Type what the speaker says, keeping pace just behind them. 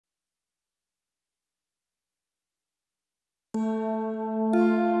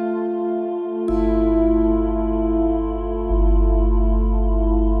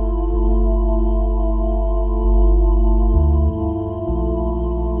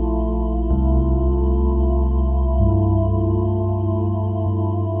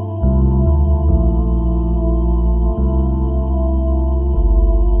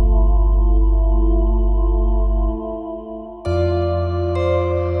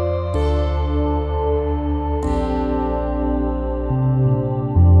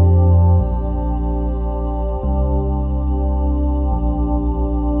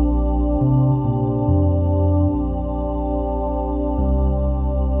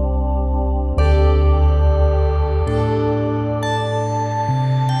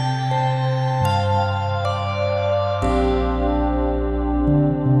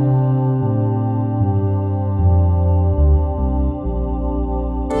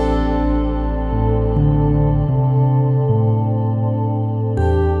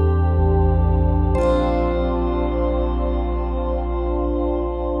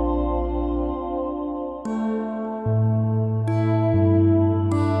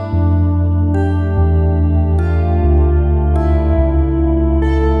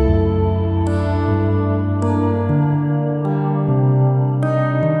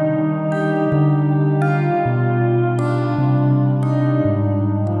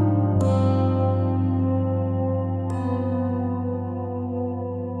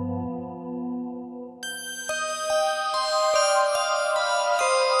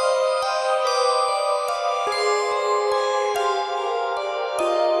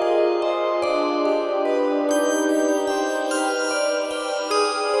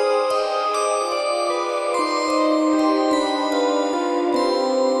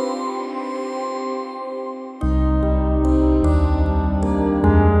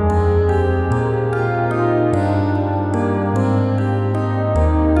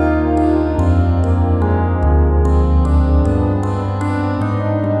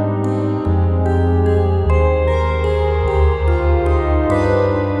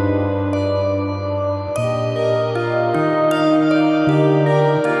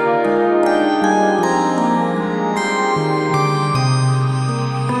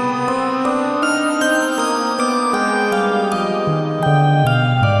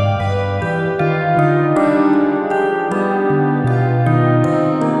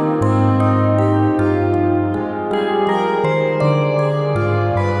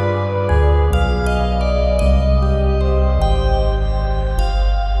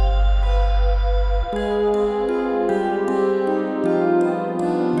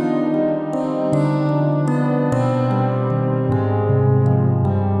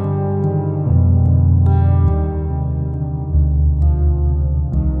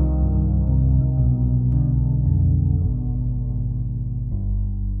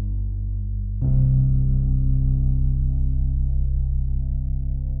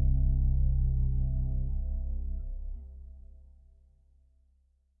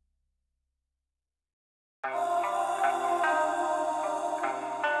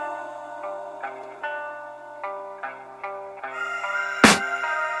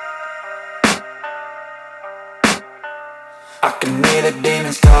hear the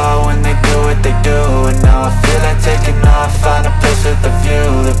demons call when they do what they do. And now I feel like taking off, find a place with a view.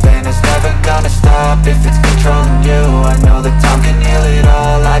 The pain is never gonna stop if it's controlling you. I know that time can heal it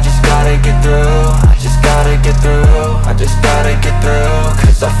all, I just gotta get through. I just gotta get through, I just gotta get through.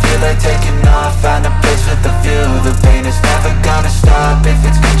 Cause I feel like taking off, find a place with a view. The pain is never gonna stop if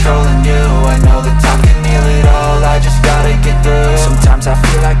it's controlling you. I know that time can heal it all, I just gotta get through. Sometimes I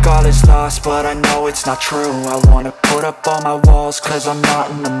feel like all is lost, but I know it's not true. I wanna put up all my walls cause I'm not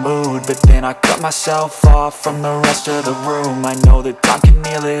in the mood, but then I cut myself off from the rest of the room. I know that time can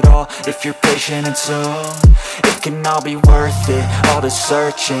heal it all if you're patient and soon it can all be worth it, all the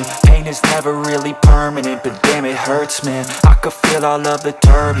searching. Pain is never really permanent, but damn it hurts, man. I could feel all of the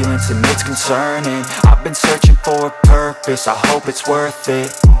turbulence and it's concerning. I've been searching for a purpose, I hope it's worth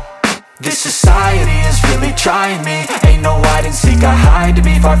it. This society is really trying me. Ain't no hide and seek, I hide to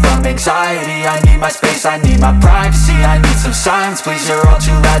be far from anxiety. I need my space, I need my privacy. I need some silence, please, you're all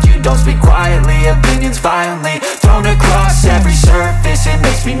too loud. You don't speak quietly, opinions violently thrown across every surface. It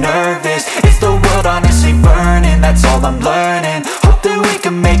makes me nervous, is the world honestly burning? That's all I'm learning. Hope that we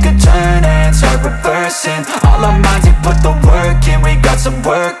can make a turn and start reversing all our minds and put the work in. We got some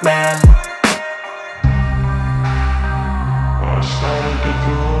work, man.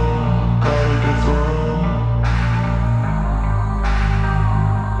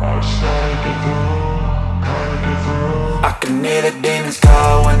 I can hear the demons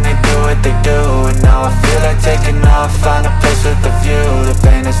call when they do what they do. And now I feel like taking off, find a place with a view. The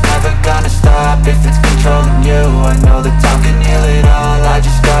pain is never gonna stop if it's controlling you. I know that time can heal it all, I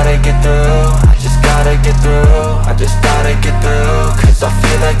just gotta get through. I just gotta get through, I just gotta get through. Cause I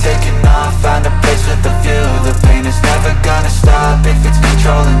feel like taking off, find a place with a view. The pain is never gonna stop if it's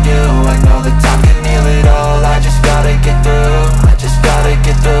controlling you. I know that time can heal it all, I just gotta get through. I just gotta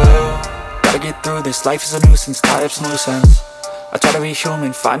get through. Gotta get through this, life is a nuisance, tie up some loose ends. I try to be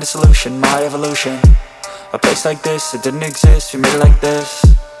human, find a solution, my evolution. A place like this, it didn't exist, we made it like this.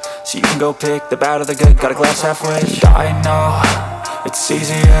 So you can go pick the bad or the good, got a glass half wish. I know, it's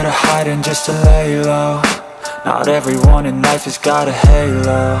easier to hide than just to lay low. Not everyone in life has got a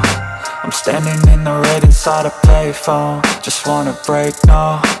halo. I'm standing in the red inside a payphone, just wanna break,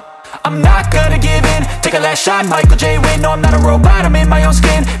 no. I'm not gonna give in, take a last shot, Michael J. Win. No, I'm not a robot, I'm in my own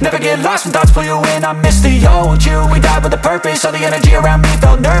skin. Never get lost when thoughts pull you in. I miss the old you, we died with a purpose. All the energy around me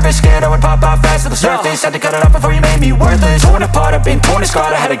felt nervous, scared I would pop out fast to the surface. Had to cut it off before you made me worthless. Torn apart, I've been torn and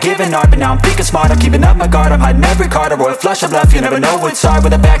scarred. I had a given art, but now I'm thinking smart. I'm keeping up my guard, I'm hiding every card. A royal flush of bluff, you never know what's hard.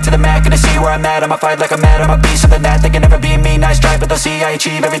 With a back to the mat, gonna see where I'm at. I'ma fight like I'm mad, I'ma be something that they can never be me. Nice try, but they'll see I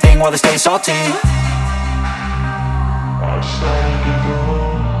achieve everything while they stay salty.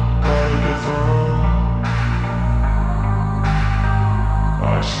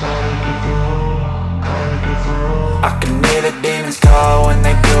 I can hear the demons call when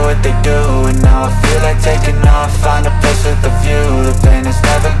they do what they do. And now I feel like taking off, find a place with a view. The pain is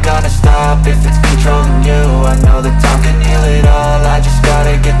never gonna stop if it's controlling you. I know that time can heal it all, I just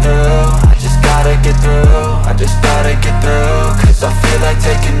gotta get through. I just gotta get through, I just gotta get through. Cause I feel like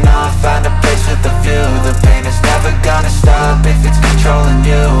taking